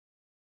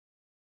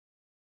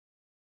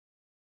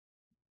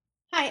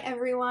Hi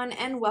everyone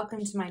and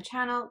welcome to my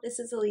channel. This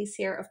is Elise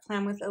here of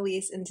Plan with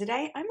Elise, and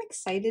today I'm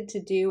excited to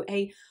do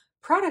a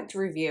product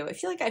review. I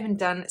feel like I haven't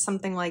done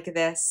something like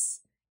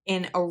this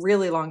in a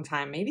really long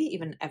time, maybe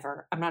even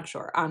ever, I'm not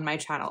sure, on my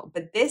channel.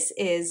 But this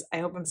is, I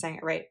hope I'm saying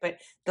it right, but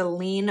the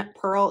Liene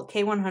Pearl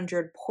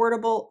K100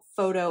 portable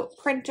photo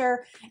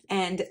printer,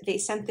 and they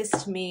sent this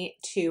to me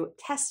to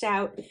test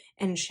out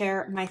and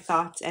share my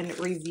thoughts and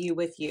review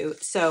with you.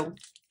 So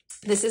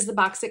this is the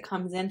box it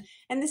comes in,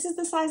 and this is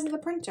the size of the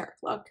printer.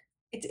 Look.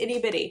 It's itty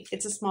bitty.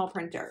 It's a small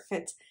printer.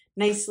 Fits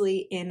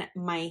nicely in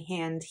my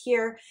hand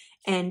here.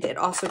 And it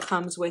also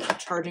comes with a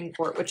charging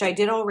port, which I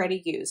did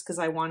already use because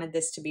I wanted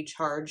this to be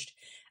charged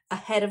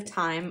ahead of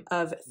time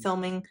of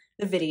filming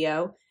the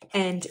video.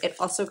 And it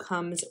also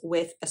comes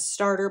with a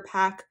starter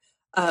pack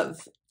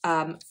of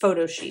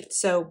photo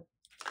sheets. So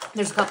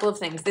there's a couple of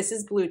things. This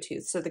is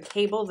Bluetooth. So the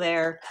cable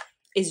there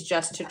is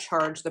just to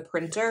charge the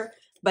printer,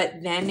 but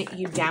then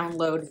you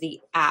download the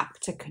app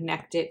to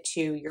connect it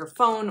to your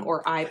phone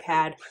or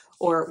iPad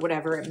or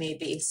whatever it may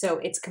be. So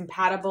it's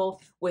compatible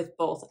with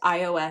both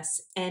iOS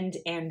and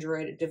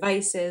Android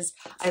devices.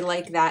 I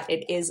like that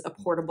it is a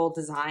portable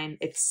design.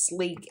 It's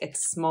sleek,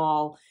 it's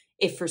small.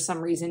 If for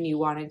some reason you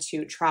wanted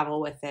to travel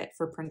with it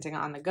for printing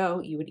on the go,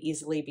 you would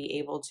easily be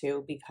able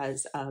to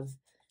because of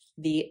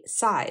the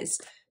size.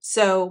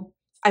 So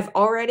I've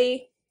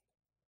already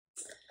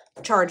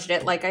charged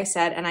it, like I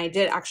said, and I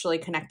did actually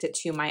connect it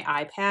to my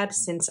iPad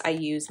since I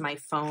use my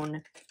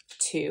phone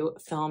to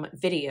film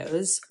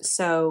videos.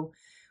 So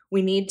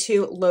we need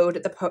to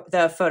load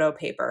the photo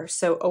paper.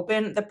 So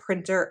open the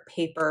printer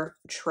paper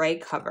tray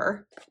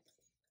cover.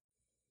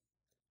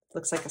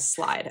 Looks like a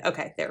slide.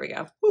 Okay, there we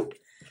go. Whew.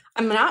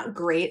 I'm not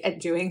great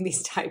at doing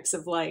these types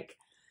of like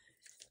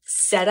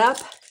setup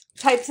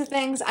types of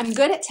things. I'm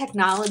good at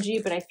technology,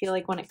 but I feel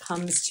like when it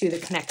comes to the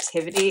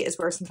connectivity is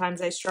where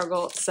sometimes I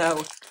struggle.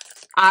 So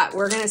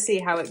we're going to see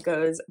how it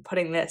goes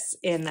putting this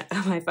in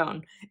my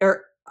phone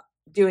or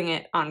doing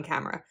it on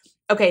camera.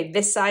 Okay,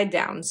 this side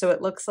down. So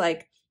it looks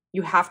like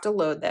you have to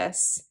load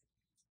this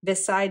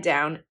side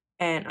down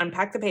and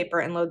unpack the paper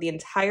and load the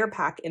entire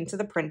pack into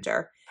the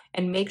printer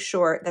and make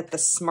sure that the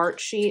smart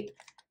sheet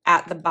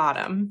at the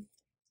bottom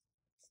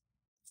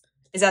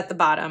is at the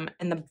bottom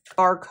and the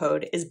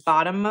barcode is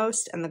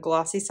bottommost and the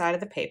glossy side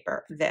of the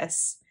paper,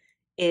 this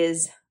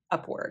is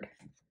upward.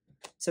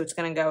 So it's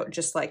going to go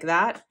just like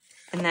that.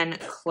 And then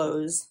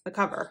close the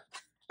cover.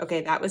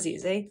 Okay, that was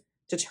easy.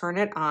 To turn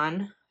it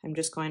on, I'm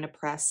just going to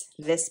press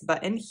this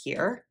button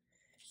here.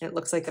 And it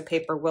looks like the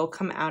paper will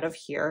come out of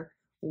here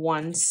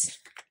once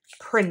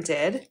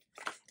printed.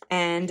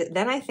 And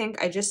then I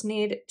think I just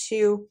need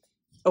to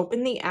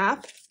open the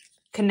app,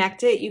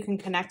 connect it. You can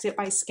connect it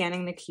by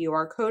scanning the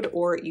QR code,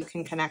 or you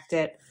can connect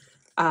it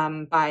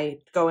by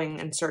going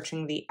and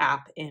searching the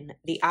app in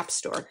the App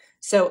Store.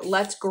 So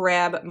let's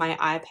grab my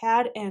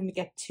iPad and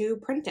get to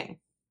printing.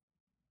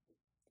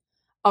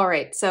 All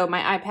right, so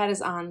my iPad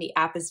is on, the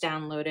app is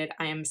downloaded,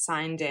 I am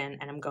signed in,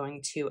 and I'm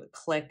going to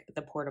click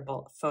the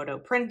portable photo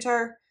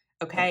printer.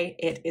 Okay,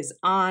 it is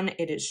on,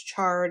 it is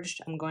charged.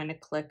 I'm going to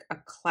click a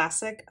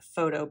classic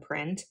photo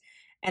print.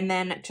 And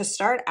then to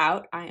start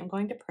out, I am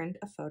going to print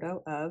a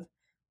photo of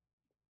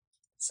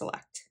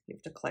select. You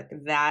have to click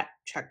that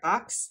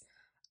checkbox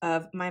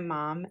of my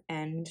mom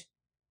and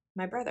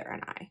my brother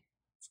and I.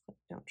 Let's click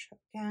don't show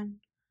again.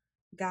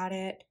 Got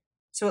it.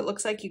 So it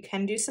looks like you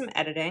can do some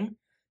editing.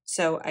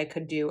 So I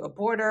could do a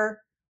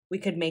border. We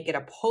could make it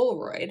a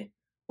Polaroid,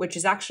 which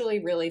is actually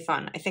really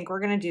fun. I think we're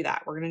going to do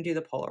that. We're going to do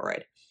the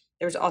Polaroid.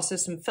 There's also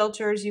some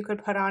filters you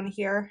could put on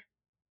here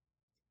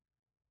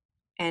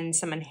and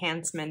some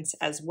enhancements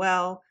as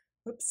well.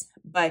 Oops.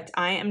 But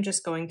I am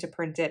just going to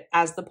print it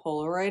as the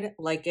Polaroid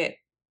like it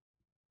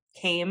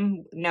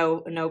came.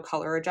 No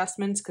color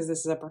adjustments because this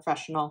is a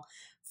professional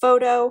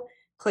photo.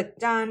 Click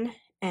done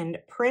and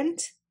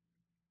print.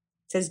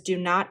 It says do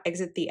not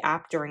exit the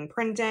app during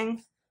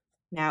printing.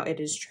 Now it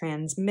is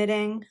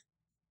transmitting,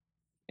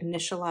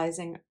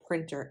 initializing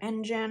printer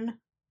engine,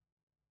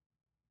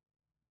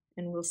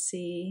 and we'll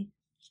see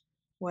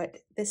what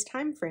this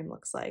time frame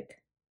looks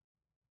like.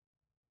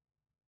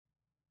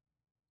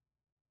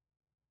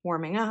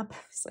 Warming up.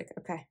 It's like,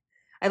 okay.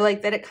 I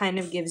like that it kind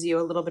of gives you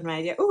a little bit of an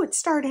idea. Oh, it's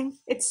starting.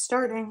 It's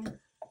starting.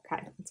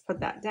 Okay, let's put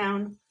that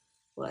down.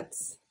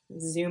 Let's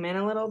zoom in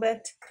a little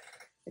bit.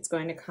 It's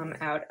going to come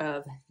out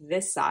of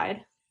this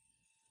side.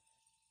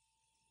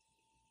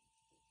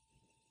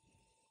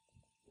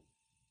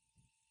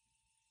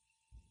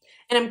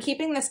 And I'm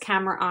keeping this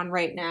camera on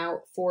right now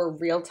for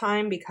real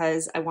time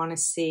because I want to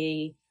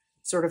see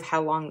sort of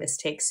how long this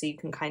takes so you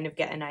can kind of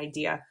get an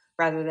idea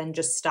rather than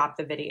just stop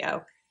the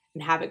video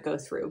and have it go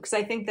through. Because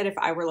I think that if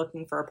I were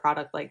looking for a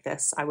product like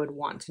this, I would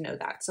want to know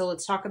that. So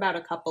let's talk about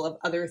a couple of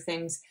other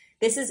things.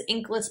 This is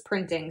inkless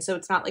printing, so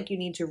it's not like you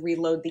need to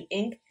reload the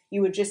ink.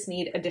 You would just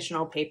need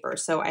additional paper.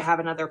 So I have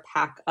another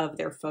pack of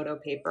their photo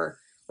paper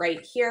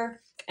right here,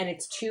 and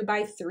it's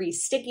 2x3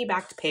 sticky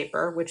backed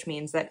paper, which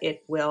means that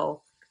it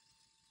will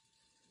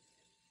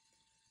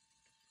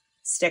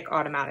stick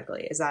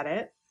automatically. Is that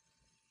it?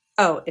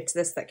 Oh, it's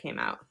this that came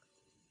out.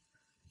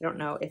 I don't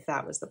know if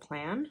that was the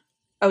plan.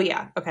 Oh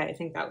yeah, okay, I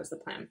think that was the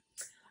plan.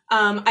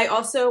 I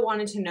also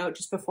wanted to note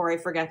just before I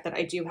forget that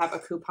I do have a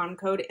coupon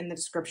code in the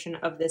description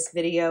of this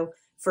video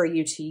for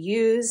you to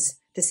use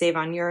to save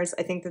on yours.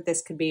 I think that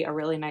this could be a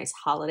really nice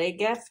holiday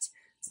gift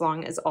as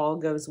long as all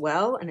goes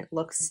well and it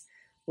looks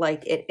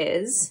like it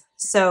is.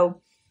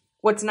 So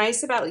what's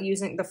nice about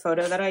using the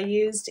photo that I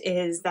used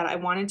is that I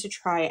wanted to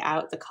try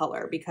out the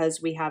color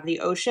because we have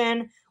the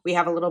ocean, we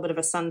have a little bit of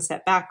a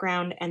sunset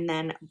background, and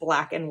then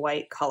black and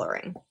white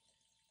coloring.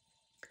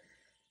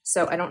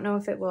 So I don't know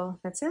if it will,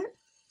 that's it?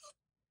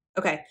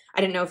 Okay,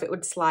 I didn't know if it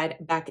would slide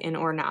back in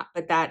or not,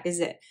 but that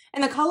is it.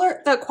 And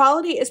the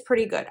quality is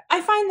pretty good.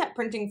 I find that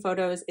printing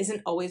photos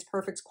isn't always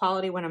perfect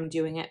quality when I'm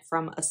doing it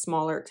from a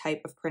smaller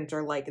type of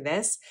printer like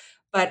this,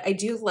 but I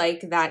do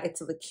like that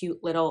it's a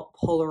cute little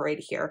Polaroid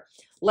here.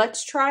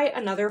 Let's try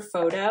another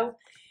photo.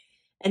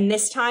 And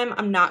this time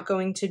I'm not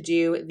going to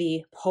do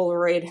the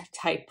Polaroid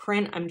type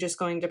print. I'm just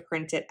going to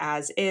print it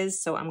as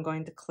is. So I'm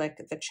going to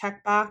click the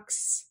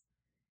checkbox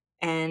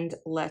and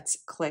let's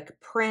click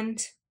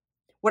print.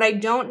 What I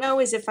don't know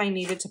is if I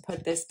needed to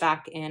put this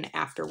back in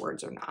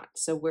afterwards or not.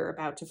 So we're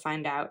about to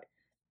find out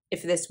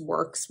if this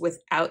works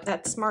without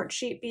that smart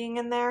sheet being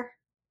in there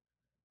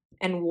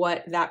and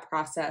what that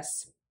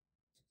process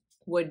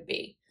would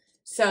be.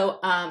 So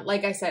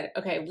like I said,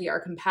 okay, we are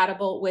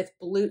compatible with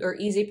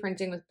easy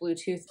printing with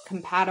Bluetooth,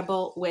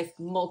 compatible with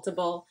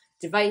multiple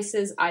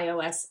devices,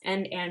 iOS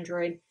and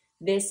Android.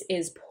 This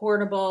is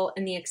portable,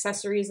 and the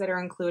accessories that are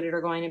included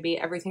are going to be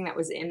everything that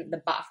was in the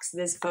box.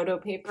 This photo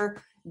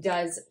paper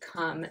does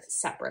come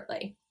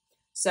separately.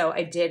 So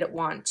I did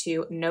want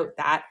to note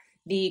that.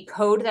 The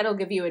code that'll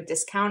give you a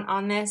discount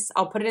on this,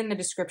 I'll put it in the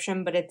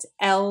description, but it's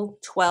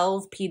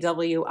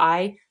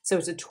L12PWI. So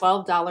it's a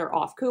 $12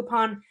 off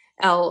coupon.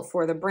 L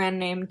for the brand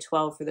name,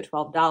 12 for the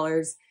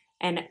 $12,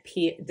 and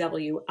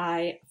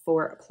PWI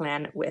for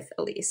plan with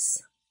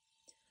Elise.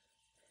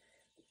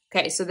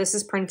 Okay, so this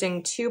is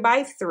printing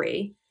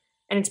 2x3,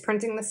 and it's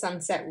printing the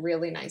sunset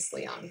really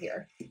nicely on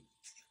here.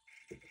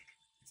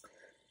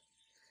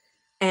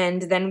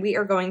 And then we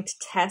are going to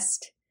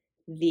test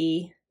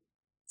the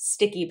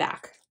sticky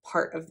back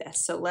part of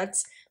this. So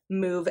let's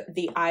move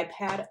the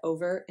iPad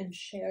over and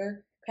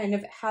share kind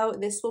of how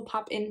this will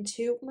pop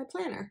into my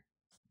planner.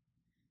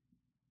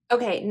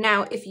 Okay,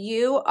 now if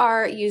you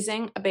are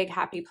using a big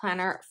happy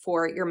planner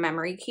for your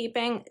memory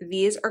keeping,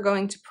 these are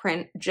going to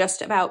print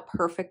just about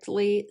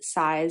perfectly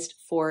sized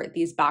for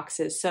these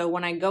boxes. So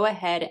when I go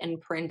ahead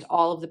and print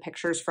all of the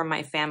pictures from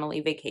my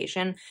family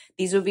vacation,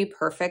 these would be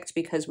perfect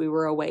because we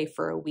were away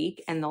for a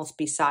week and they'll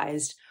be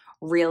sized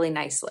really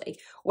nicely.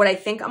 What I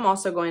think I'm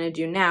also going to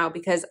do now,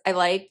 because I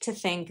like to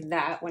think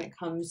that when it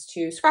comes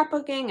to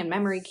scrapbooking and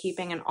memory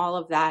keeping and all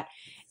of that,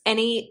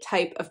 any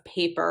type of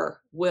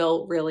paper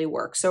will really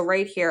work. So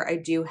right here, I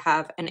do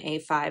have an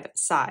A5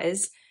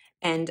 size.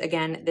 And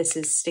again, this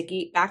is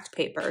sticky backed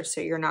paper,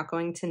 so you're not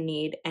going to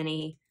need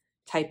any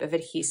type of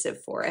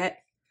adhesive for it.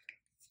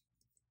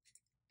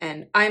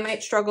 And I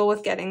might struggle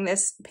with getting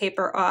this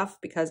paper off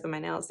because of my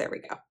nails. There we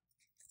go.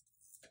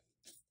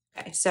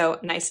 Okay, so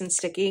nice and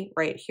sticky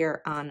right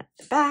here on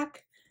the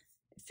back.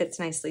 It fits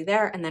nicely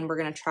there. And then we're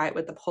gonna try it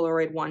with the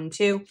Polaroid one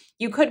too.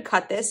 You could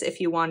cut this if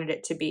you wanted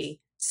it to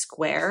be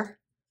square,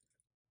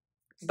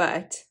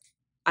 but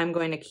I'm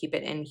going to keep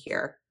it in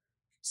here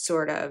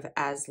sort of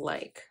as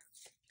like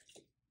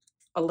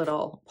a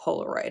little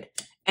Polaroid.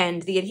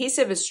 And the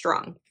adhesive is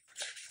strong.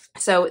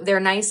 So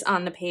they're nice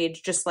on the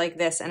page just like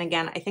this. And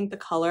again, I think the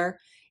color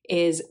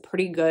is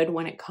pretty good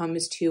when it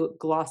comes to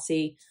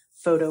glossy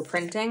photo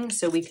printing.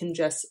 So we can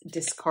just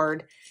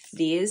discard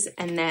these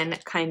and then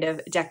kind of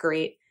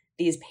decorate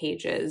these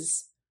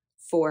pages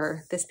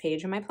for this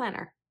page in my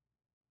planner.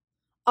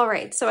 All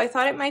right, so I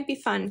thought it might be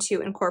fun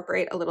to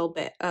incorporate a little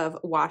bit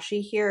of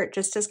washi here,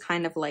 just as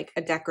kind of like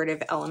a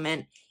decorative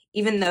element.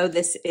 Even though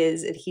this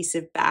is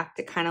adhesive backed,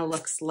 it kind of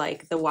looks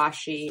like the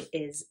washi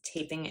is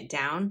taping it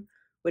down,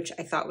 which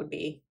I thought would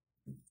be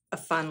a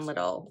fun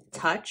little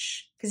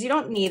touch, because you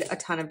don't need a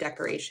ton of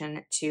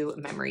decoration to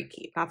memory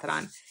keep. Not that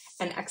I'm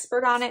an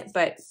expert on it,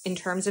 but in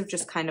terms of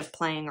just kind of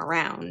playing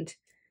around.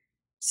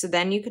 So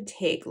then you could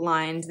take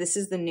lines. This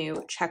is the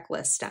new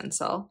checklist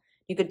stencil.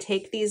 You could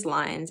take these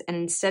lines and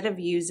instead of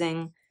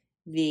using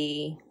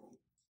the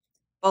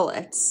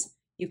bullets,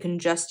 you can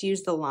just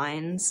use the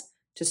lines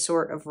to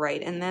sort of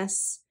write in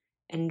this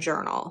and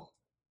journal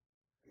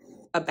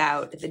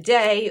about the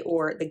day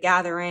or the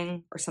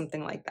gathering or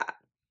something like that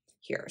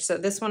here. So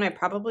this one I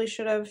probably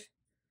should have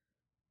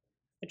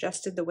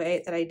adjusted the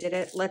way that I did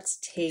it. Let's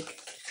take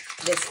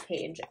this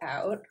page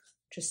out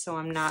just so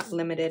I'm not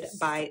limited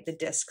by the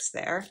discs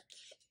there.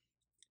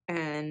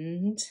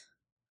 And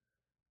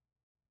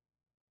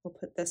we'll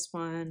put this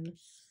one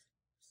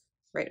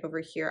right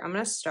over here. I'm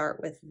going to start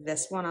with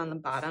this one on the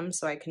bottom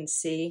so I can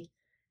see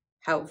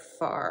how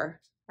far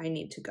I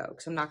need to go,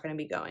 because I'm not going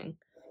to be going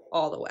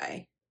all the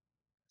way.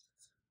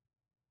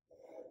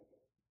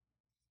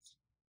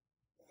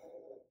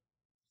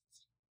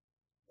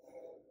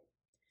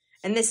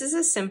 And this is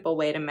a simple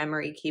way to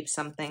memory keep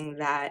something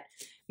that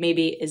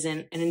maybe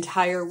isn't an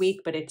entire week,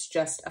 but it's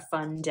just a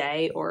fun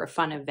day or a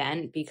fun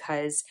event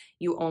because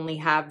you only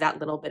have that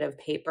little bit of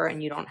paper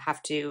and you don't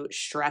have to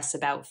stress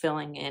about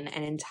filling in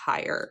an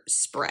entire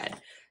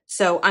spread.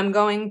 So I'm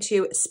going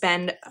to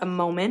spend a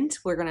moment,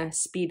 we're going to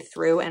speed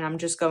through, and I'm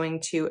just going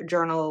to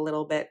journal a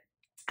little bit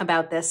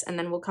about this, and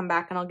then we'll come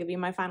back and I'll give you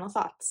my final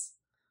thoughts.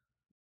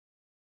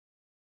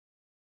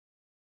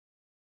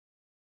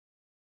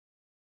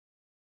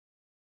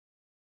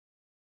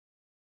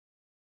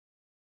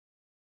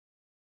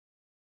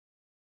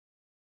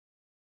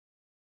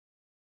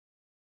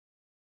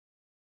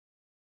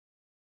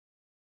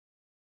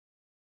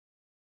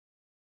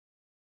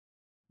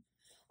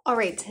 All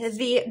right,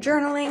 the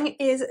journaling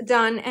is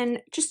done,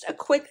 and just a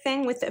quick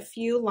thing with a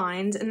few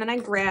lines, and then I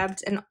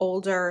grabbed an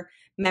older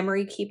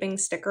memory keeping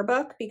sticker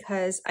book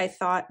because I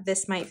thought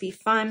this might be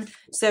fun.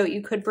 So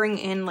you could bring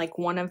in like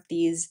one of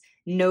these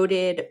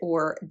noted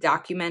or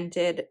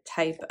documented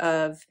type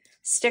of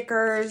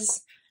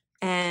stickers,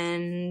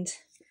 and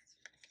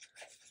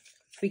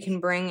we can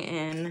bring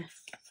in,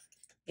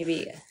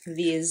 maybe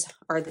these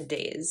are the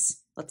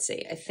days. Let's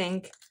see, I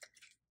think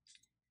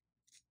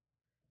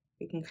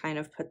we can kind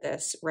of put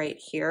this right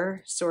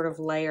here, sort of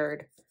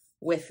layered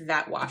with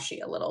that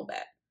washi a little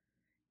bit.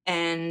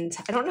 And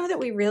I don't know that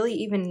we really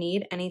even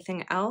need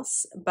anything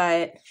else,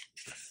 but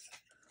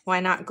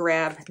why not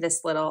grab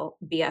this little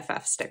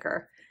BFF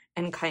sticker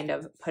and kind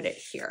of put it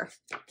here.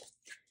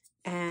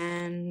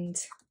 And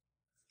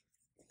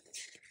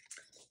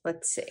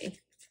let's see.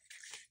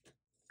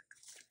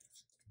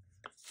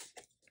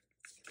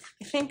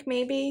 I think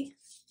maybe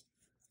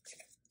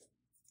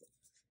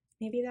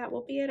that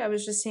will be it. I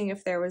was just seeing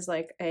if there was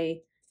like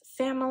a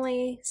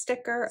family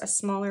sticker, a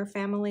smaller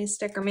family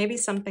sticker, maybe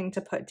something to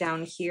put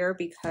down here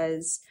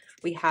because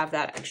we have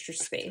that extra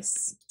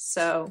space.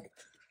 So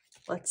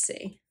let's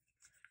see.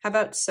 How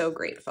about so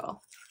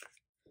grateful?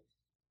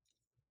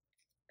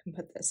 I can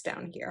put this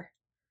down here.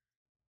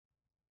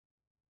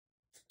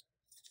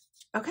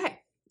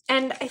 Okay.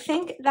 And I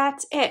think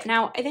that's it.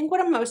 Now, I think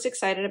what I'm most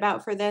excited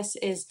about for this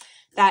is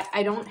that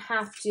I don't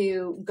have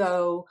to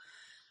go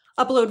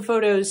upload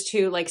photos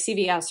to like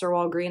CVS or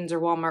Walgreens or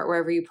Walmart,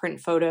 wherever you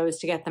print photos,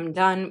 to get them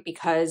done,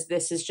 because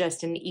this is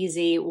just an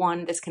easy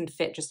one. This can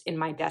fit just in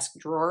my desk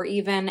drawer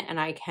even, and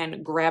I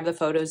can grab the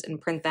photos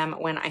and print them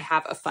when I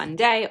have a fun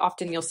day.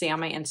 Often you'll see on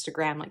my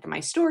Instagram, like in my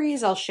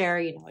stories, I'll share,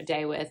 you know, a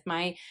day with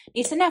my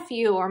niece and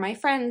nephew or my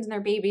friends and their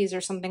babies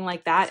or something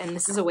like that. And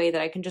this is a way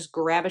that I can just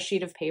grab a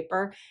sheet of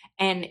paper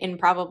and in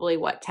probably,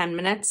 what, 10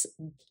 minutes,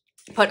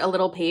 put a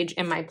little page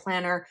in my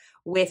planner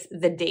with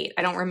the date.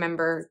 I don't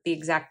remember the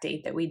exact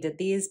date that we did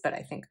these, but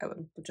I think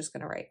I'm just going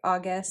to write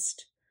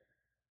August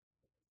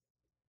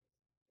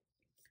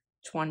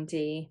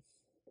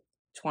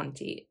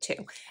 2022.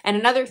 And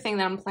another thing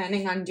that I'm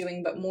planning on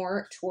doing, but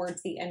more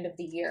towards the end of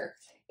the year,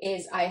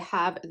 is I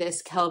have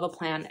this Hell of a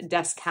Plan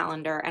desk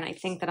calendar, and I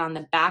think that on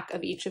the back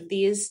of each of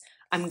these,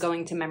 I'm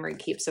going to memory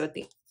keep. So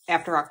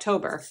after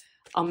October,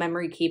 I'll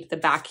memory keep the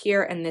back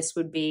here, and this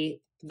would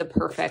be the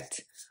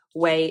perfect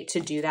way to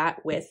do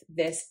that with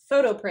this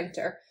photo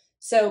printer.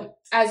 So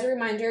as a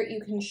reminder, you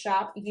can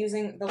shop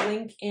using the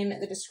link in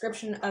the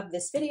description of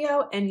this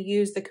video and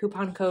use the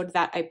coupon code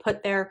that I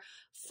put there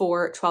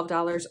for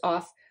 $12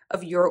 off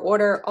of your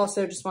order.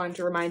 Also, just wanted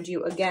to remind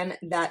you again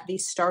that the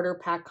starter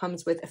pack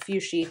comes with a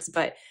few sheets,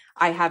 but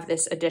I have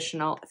this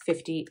additional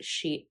 50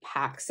 sheet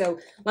pack. So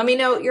let me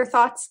know your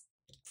thoughts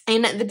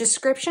in the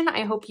description.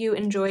 I hope you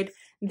enjoyed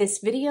this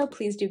video.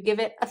 Please do give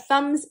it a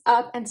thumbs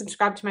up and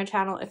subscribe to my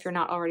channel if you're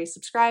not already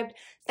subscribed.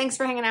 Thanks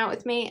for hanging out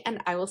with me,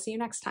 and I will see you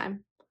next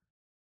time.